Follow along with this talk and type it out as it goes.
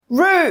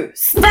Rue,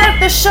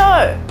 start the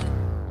show!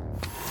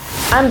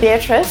 I'm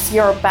Beatrice,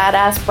 your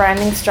badass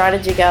branding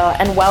strategy girl,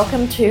 and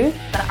welcome to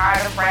the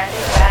Art of Branding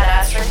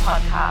Badassery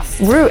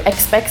podcast. Rue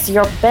expects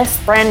your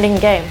best branding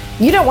game.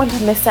 You don't want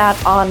to miss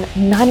out on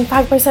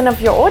 95% of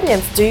your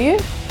audience, do you?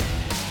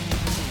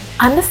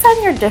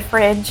 Understand your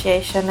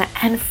differentiation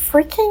and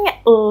freaking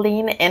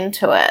lean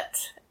into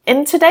it.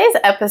 In today's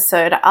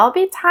episode, I'll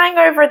be tying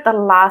over the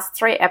last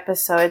 3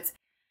 episodes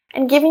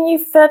and giving you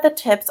further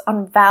tips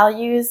on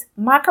values,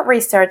 market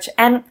research,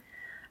 and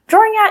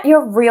drawing out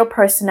your real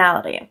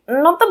personality,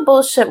 not the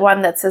bullshit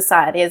one that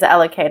society has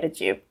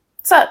allocated you.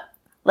 So,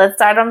 let's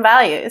start on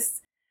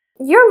values.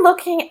 You're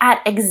looking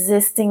at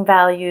existing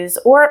values,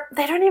 or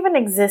they don't even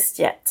exist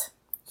yet.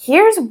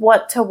 Here's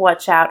what to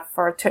watch out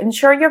for to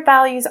ensure your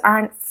values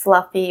aren't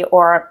fluffy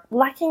or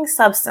lacking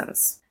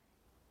substance.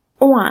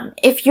 1.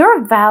 If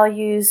your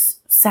values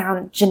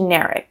sound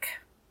generic,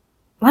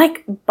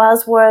 like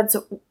buzzwords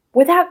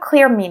without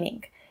clear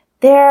meaning,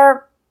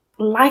 they're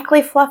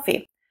likely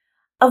fluffy.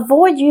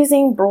 Avoid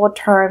using broad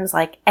terms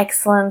like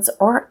excellence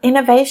or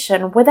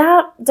innovation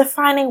without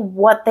defining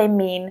what they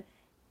mean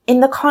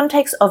in the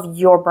context of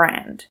your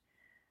brand.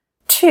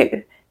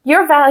 2.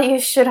 Your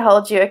values should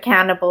hold you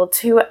accountable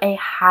to a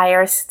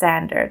higher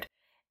standard.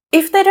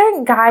 If they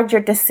don't guide your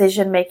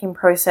decision-making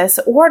process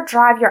or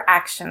drive your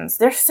actions,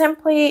 they're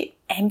simply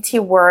empty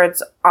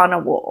words on a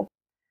wall.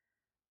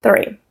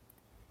 3.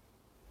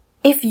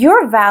 If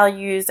your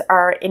values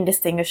are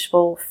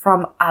indistinguishable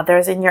from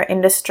others in your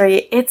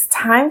industry, it's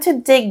time to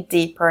dig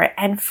deeper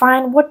and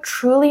find what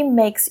truly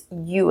makes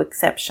you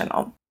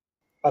exceptional.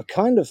 I've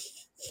kind of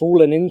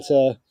fallen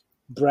into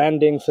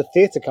branding for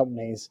theatre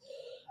companies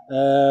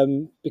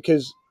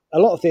because a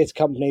lot of theatre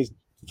companies,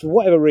 for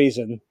whatever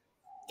reason,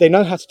 they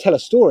know how to tell a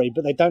story,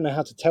 but they don't know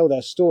how to tell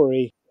their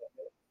story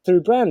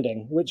through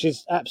branding, which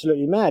is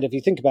absolutely mad if you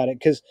think about it,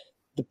 because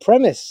the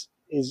premise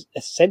is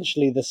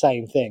essentially the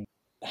same thing.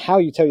 How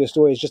you tell your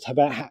story is just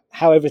about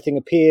how everything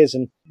appears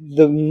and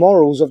the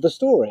morals of the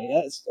story.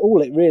 That's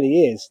all it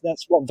really is.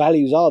 That's what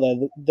values are.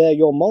 They're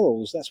your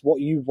morals. That's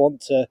what you want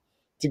to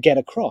get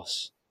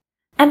across.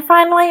 And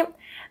finally,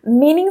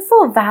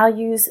 meaningful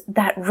values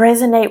that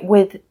resonate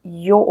with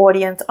your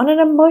audience on an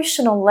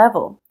emotional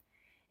level.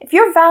 If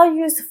your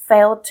values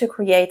fail to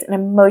create an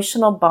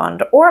emotional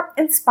bond or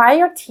inspire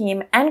your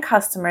team and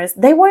customers,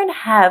 they won't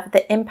have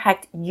the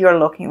impact you're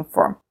looking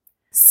for.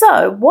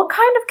 So, what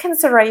kind of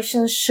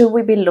considerations should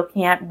we be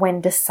looking at when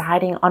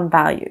deciding on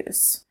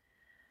values?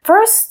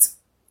 First,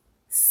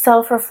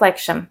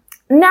 self-reflection.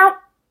 Now,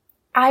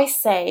 I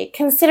say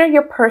consider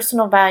your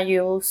personal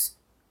values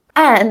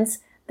and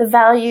the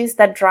values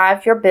that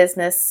drive your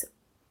business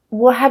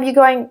will have you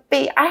going,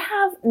 B, I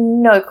have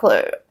no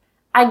clue.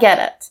 I get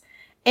it.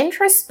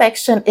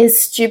 Introspection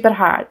is stupid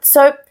hard.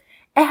 So,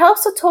 it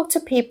helps to talk to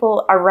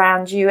people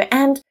around you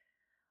and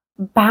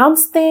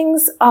bounce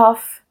things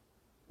off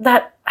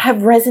that have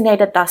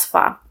resonated thus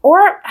far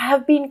or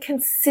have been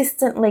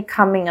consistently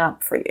coming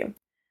up for you.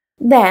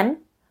 Then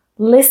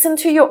listen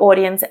to your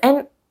audience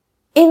and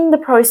in the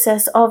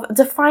process of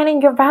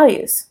defining your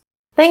values,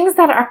 things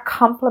that are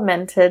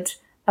complimented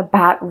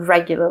about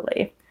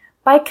regularly.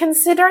 By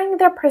considering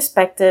their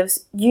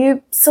perspectives,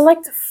 you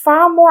select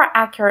far more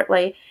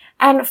accurately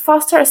and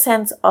foster a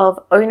sense of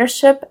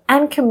ownership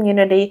and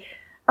community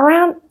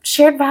around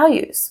shared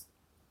values.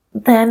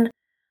 Then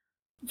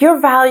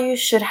your values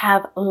should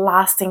have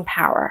lasting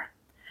power.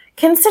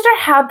 Consider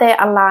how they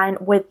align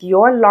with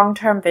your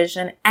long-term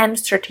vision and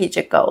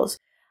strategic goals.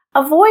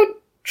 Avoid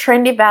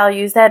trendy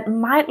values that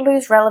might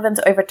lose relevance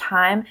over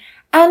time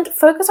and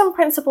focus on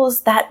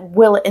principles that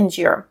will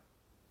endure.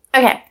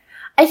 Okay,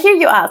 I hear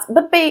you ask,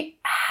 but B,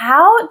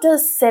 how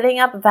does setting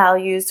up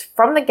values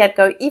from the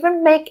get-go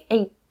even make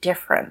a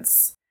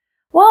difference?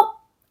 Well,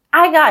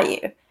 I got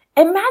you.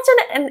 Imagine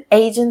an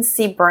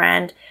agency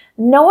brand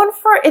known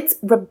for its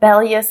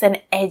rebellious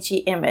and edgy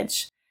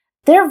image.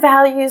 Their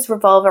values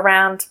revolve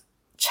around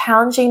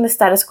challenging the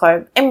status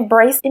quo,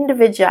 embrace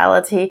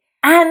individuality,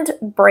 and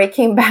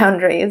breaking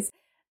boundaries.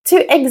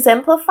 To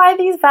exemplify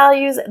these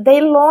values, they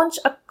launch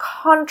a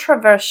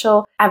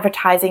controversial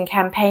advertising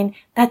campaign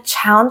that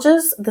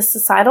challenges the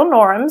societal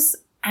norms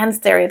and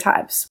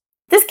stereotypes.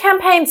 This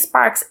campaign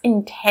sparks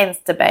intense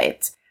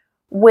debate,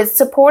 with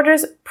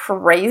supporters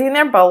praising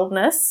their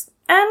boldness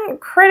and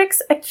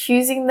critics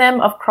accusing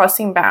them of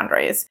crossing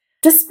boundaries.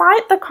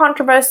 Despite the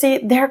controversy,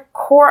 their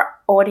core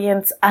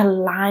audience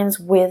aligns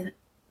with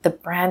the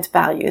brand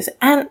values,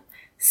 and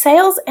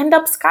sales end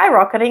up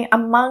skyrocketing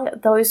among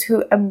those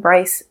who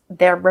embrace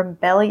their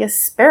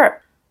rebellious spirit.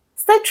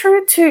 Stay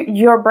true to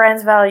your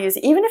brand's values,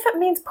 even if it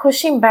means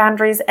pushing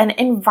boundaries and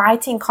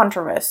inviting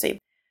controversy.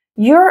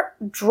 You're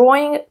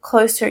drawing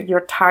closer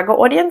your target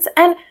audience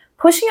and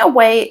pushing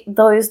away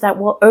those that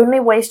will only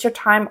waste your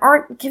time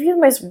or give you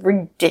the most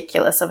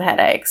ridiculous of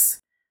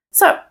headaches.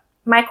 So,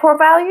 my core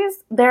values,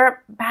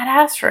 they're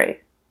badassery,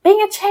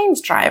 being a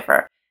change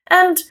driver,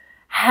 and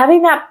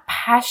having that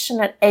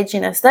passionate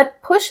edginess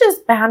that pushes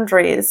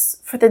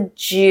boundaries for the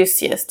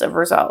juiciest of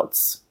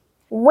results.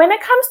 When it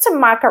comes to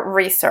market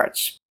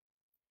research,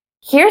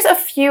 Here's a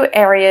few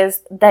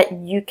areas that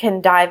you can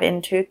dive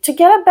into to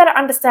get a better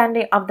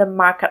understanding of the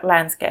market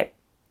landscape.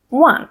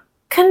 1.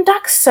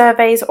 Conduct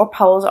surveys or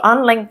polls on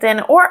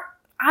LinkedIn or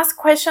ask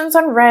questions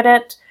on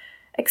Reddit,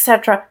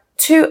 etc.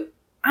 to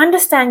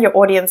understand your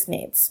audience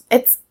needs.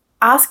 It's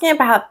asking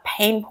about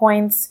pain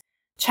points,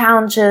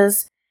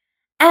 challenges,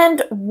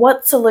 and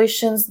what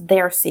solutions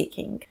they're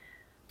seeking.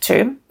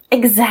 2.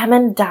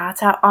 Examine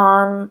data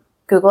on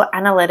Google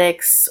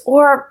Analytics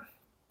or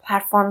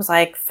platforms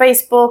like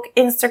Facebook,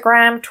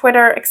 Instagram,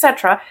 Twitter,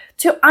 etc.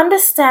 to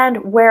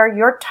understand where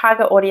your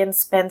target audience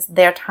spends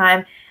their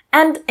time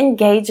and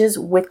engages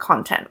with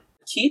content.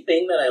 Key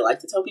thing that I like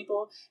to tell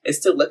people is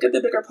to look at the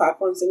bigger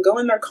platforms and go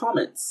in their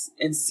comments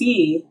and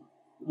see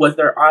what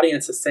their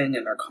audience is saying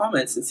in their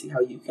comments and see how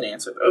you can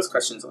answer those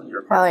questions on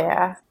your platform. Hell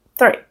yeah.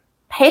 3.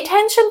 Pay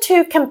attention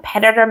to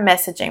competitor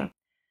messaging,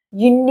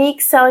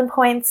 unique selling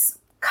points,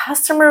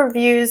 customer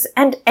reviews,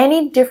 and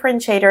any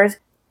differentiators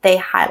they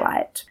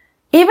highlight.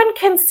 Even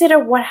consider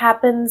what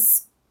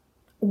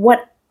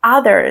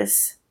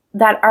others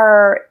that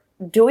are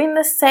doing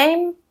the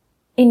same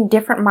in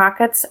different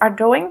markets are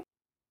doing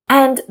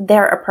and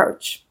their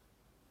approach.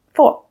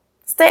 4.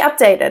 Stay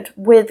updated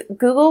with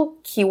Google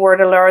keyword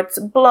alerts,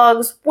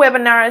 blogs,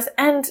 webinars,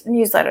 and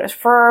newsletters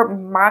for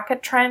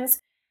market trends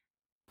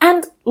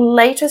and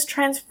latest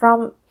trends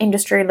from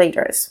industry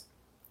leaders.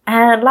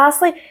 And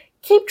lastly,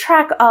 keep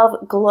track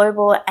of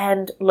global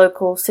and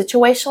local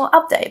situational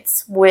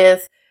updates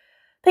with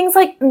things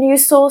like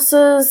news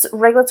sources,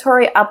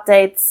 regulatory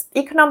updates,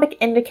 economic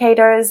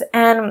indicators,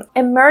 and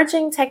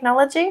emerging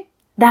technology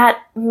that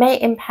may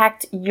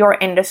impact your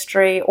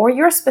industry or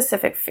your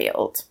specific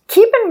field.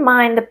 Keep in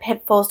mind the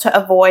pitfalls to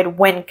avoid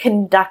when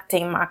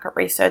conducting market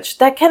research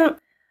that can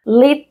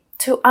lead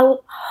to a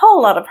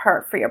whole lot of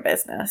hurt for your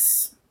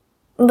business.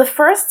 The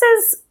first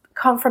is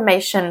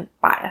confirmation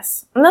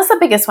bias, and that's the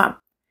biggest one.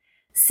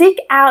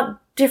 Seek out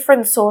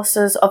different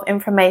sources of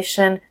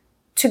information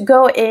to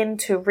go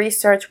into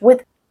research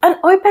with an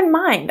open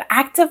mind,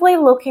 actively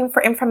looking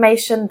for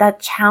information that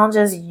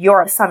challenges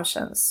your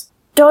assumptions.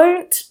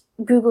 Don't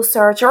Google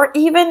search or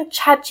even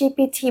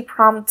ChatGPT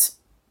prompt,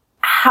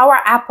 how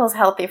are apples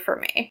healthy for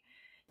me?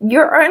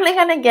 You're only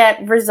going to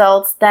get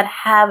results that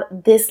have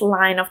this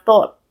line of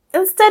thought.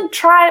 Instead,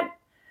 try,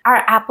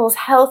 are apples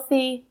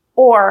healthy?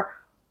 Or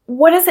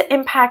what is the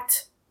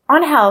impact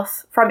on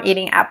health from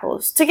eating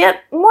apples to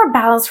get more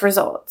balanced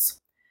results?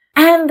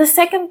 And the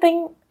second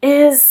thing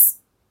is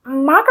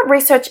market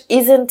research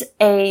isn't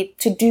a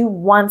to do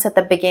once at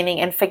the beginning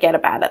and forget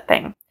about it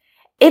thing.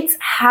 It's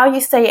how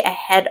you stay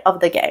ahead of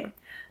the game.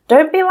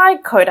 Don't be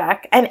like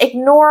Kodak and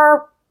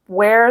ignore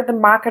where the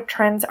market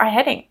trends are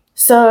heading.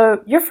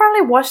 So you're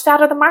finally washed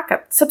out of the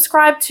market.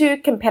 Subscribe to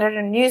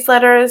competitor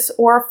newsletters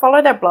or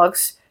follow their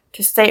blogs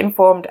to stay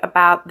informed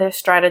about their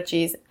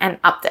strategies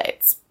and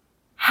updates.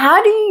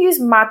 How do you use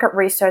market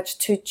research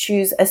to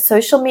choose a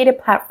social media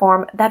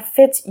platform that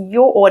fits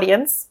your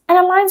audience and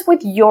aligns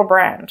with your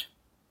brand?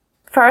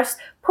 First,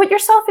 put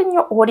yourself in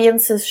your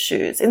audience's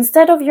shoes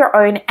instead of your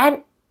own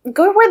and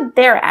go where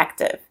they're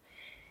active.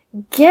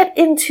 Get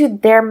into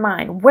their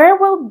mind. Where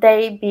will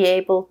they be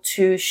able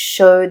to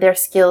show their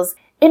skills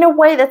in a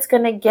way that's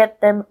going to get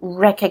them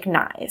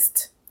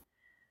recognized?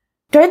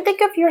 Don't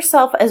think of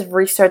yourself as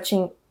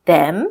researching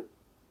them.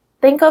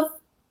 Think of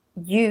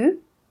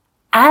you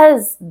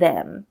as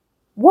them.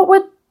 What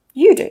would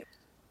you do?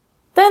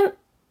 Then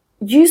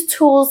use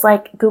tools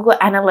like Google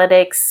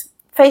Analytics,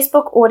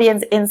 Facebook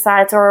Audience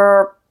Insights,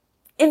 or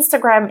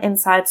Instagram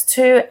Insights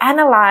to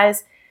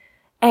analyze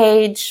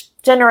age,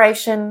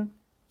 generation,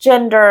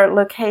 gender,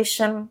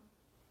 location,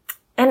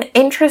 and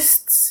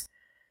interests,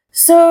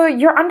 so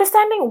you're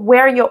understanding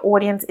where your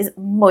audience is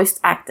most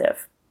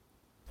active.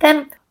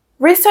 Then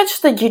research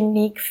the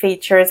unique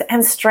features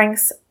and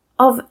strengths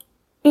of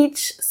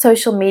each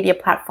social media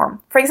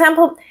platform. For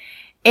example,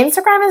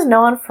 Instagram is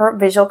known for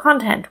visual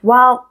content,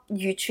 while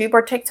YouTube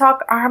or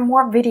TikTok are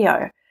more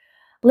video.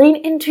 Lean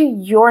into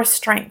your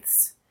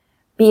strengths,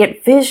 be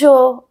it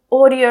visual,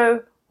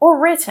 audio, or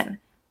written,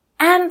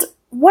 and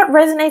what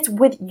resonates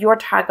with your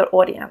target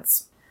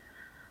audience.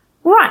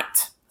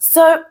 Right,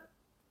 so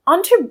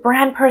onto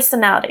brand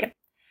personality.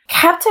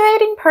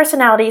 Captivating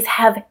personalities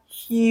have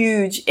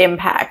huge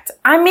impact.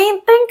 I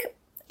mean, think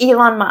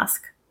Elon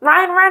Musk,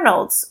 Ryan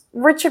Reynolds,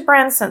 Richard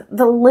Branson,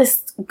 the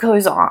list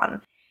goes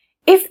on.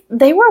 If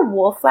they were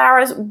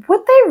wallflowers,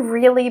 would they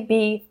really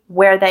be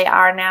where they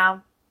are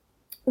now?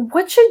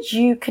 What should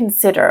you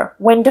consider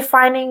when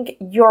defining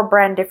your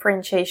brand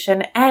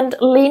differentiation and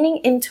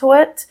leaning into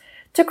it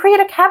to create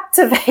a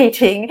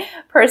captivating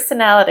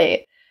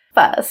personality?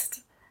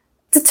 First,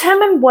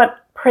 determine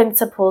what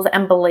principles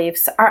and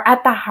beliefs are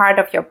at the heart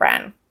of your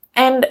brand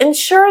and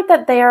ensure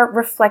that they are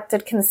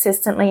reflected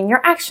consistently in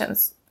your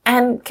actions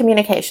and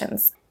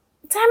communications.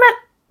 Damn it,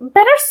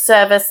 better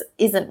service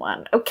isn't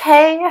one,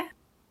 okay?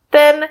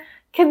 Then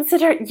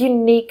consider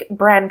unique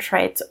brand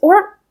traits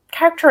or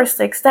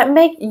characteristics that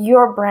make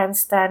your brand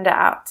stand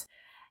out.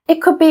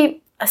 It could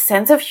be a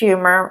sense of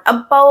humor, a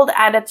bold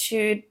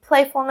attitude,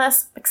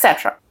 playfulness,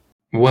 etc.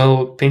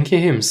 Well, Pinky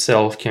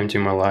himself came to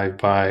my life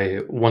by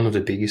one of the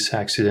biggest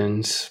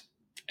accidents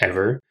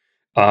ever.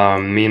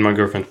 Me and my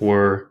girlfriend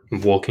were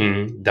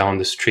walking down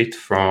the street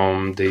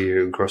from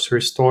the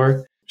grocery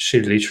store.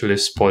 She literally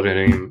spotted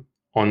him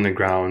on the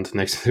ground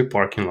next to the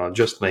parking lot,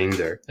 just laying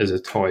there as a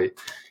toy.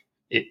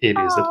 It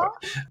is a toy.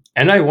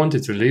 And I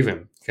wanted to leave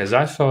him because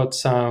I thought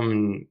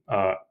some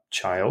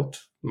child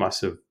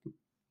must have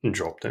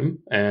dropped him,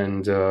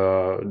 and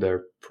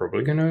they're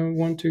probably going to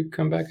want to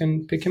come back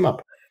and pick him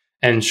up.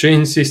 And she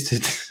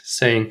insisted,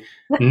 saying,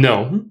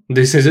 "No,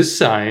 this is a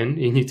sign.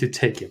 You need to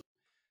take him."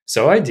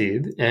 So I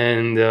did,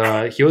 and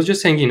he was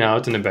just hanging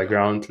out in the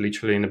background,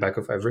 literally in the back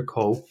of every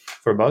call,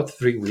 for about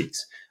 3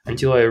 weeks,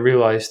 until I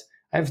realized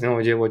I have no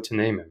idea what to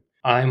name him.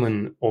 I'm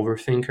an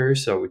overthinker,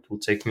 so it will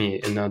take me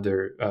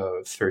another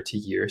 30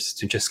 years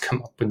to just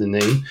come up with a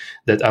name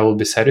that I will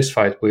be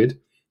satisfied with.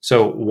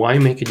 So why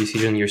make a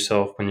decision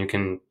yourself when you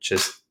can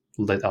just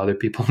let other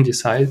people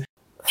decide?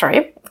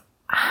 3.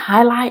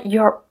 Highlight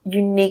your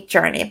unique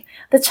journey,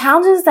 the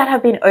challenges that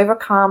have been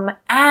overcome,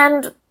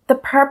 and the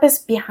purpose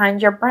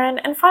behind your brand.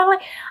 And finally,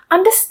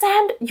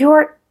 understand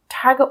your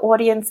target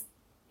audience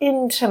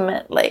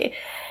intimately.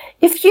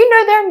 If you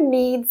know their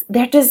needs,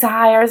 their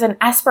desires, and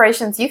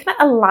aspirations, you can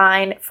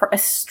align for a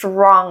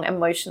strong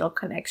emotional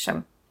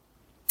connection.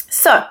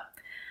 So,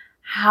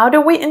 how do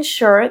we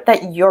ensure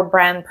that your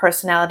brand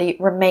personality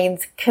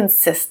remains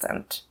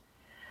consistent?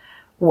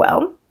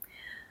 Well,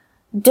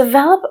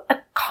 develop a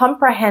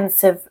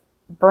comprehensive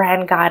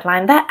brand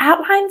guideline that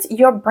outlines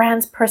your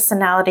brand's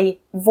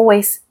personality,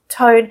 voice,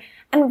 tone,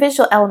 and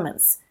visual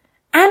elements,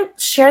 and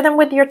share them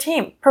with your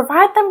team.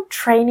 Provide them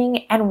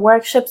training and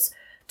workshops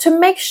to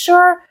make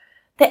sure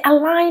they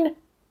align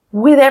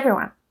with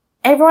everyone.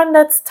 Everyone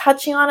that's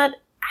touching on it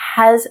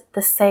has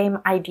the same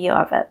idea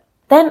of it.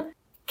 Then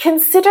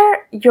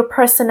consider your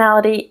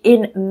personality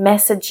in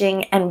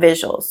messaging and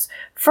visuals.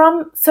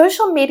 From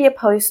social media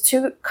posts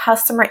to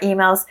customer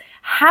emails,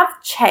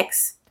 have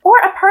checks or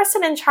a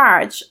person in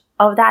charge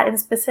of that in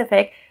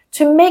specific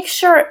to make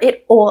sure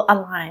it all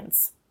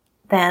aligns.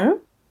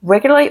 Then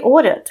regularly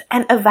audit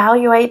and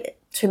evaluate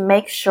to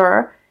make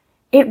sure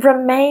it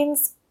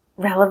remains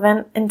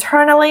relevant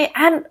internally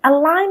and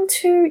aligned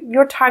to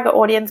your target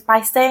audience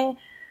by staying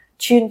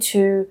tuned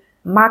to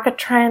market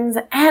trends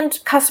and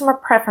customer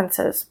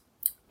preferences.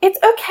 It's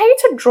okay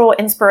to draw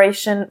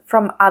inspiration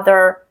from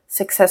other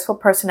successful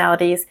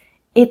personalities.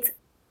 It's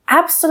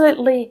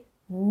absolutely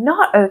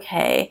not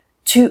okay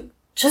to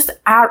just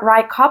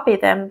outright copy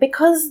them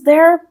because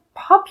they're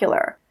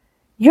popular.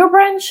 Your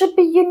brand should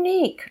be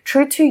unique,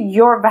 true to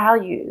your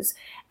values,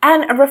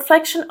 and a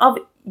reflection of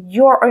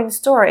your own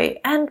story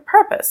and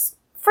purpose.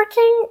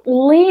 Freaking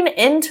lean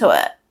into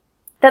it.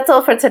 That's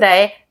all for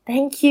today.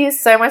 Thank you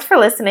so much for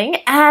listening,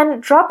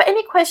 and drop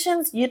any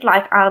questions you'd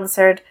like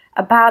answered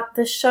about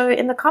the show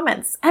in the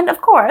comments. And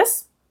of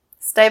course,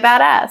 stay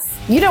badass.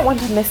 You don't want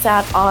to miss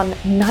out on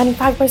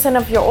 95%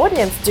 of your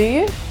audience, do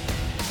you?